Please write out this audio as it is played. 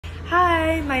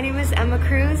Hi, my name is Emma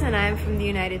Cruz and I'm from the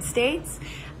United States.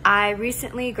 I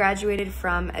recently graduated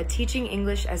from a Teaching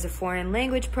English as a Foreign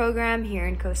Language program here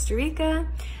in Costa Rica.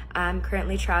 I'm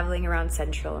currently traveling around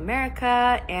Central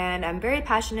America and I'm very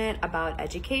passionate about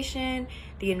education,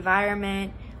 the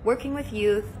environment, working with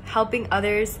youth, helping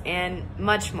others, and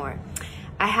much more.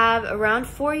 I have around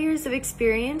 4 years of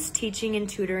experience teaching and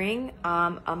tutoring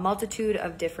a multitude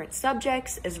of different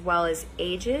subjects as well as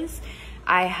ages.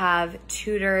 I have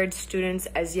tutored students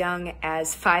as young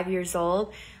as 5 years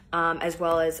old, as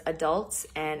well as adults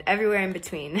and everywhere in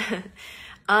between.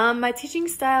 My teaching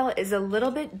style is a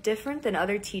little bit different than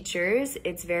other teachers.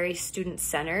 It's very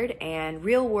student-centered and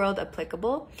real-world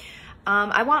applicable.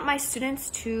 I want my students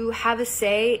to have a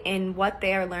say in what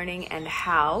they are learning and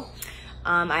how.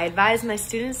 I advise my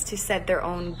students to set their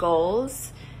own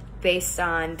goals based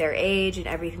on their age and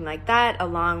everything like that,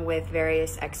 along with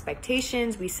various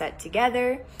expectations we set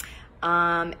together.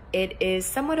 It is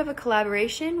somewhat of a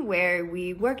collaboration where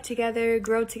we work together,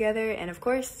 grow together, and of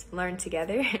course, learn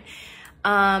together.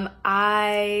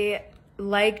 I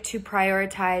like to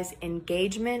prioritize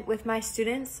engagement with my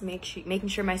students, making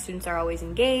sure my students are always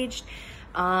engaged.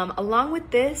 Along with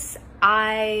this,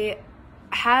 I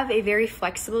have a very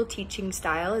flexible teaching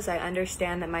style, as I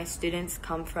understand that my students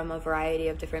come from a variety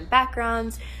of different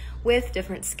backgrounds with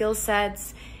different skill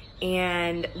sets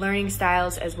and learning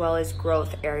styles, as well as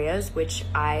growth areas, which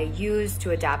I use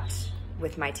to adapt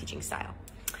with my teaching style.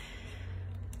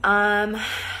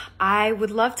 I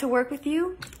would love to work with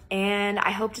you, and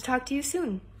I hope to talk to you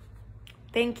soon.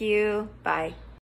 Thank you. Bye.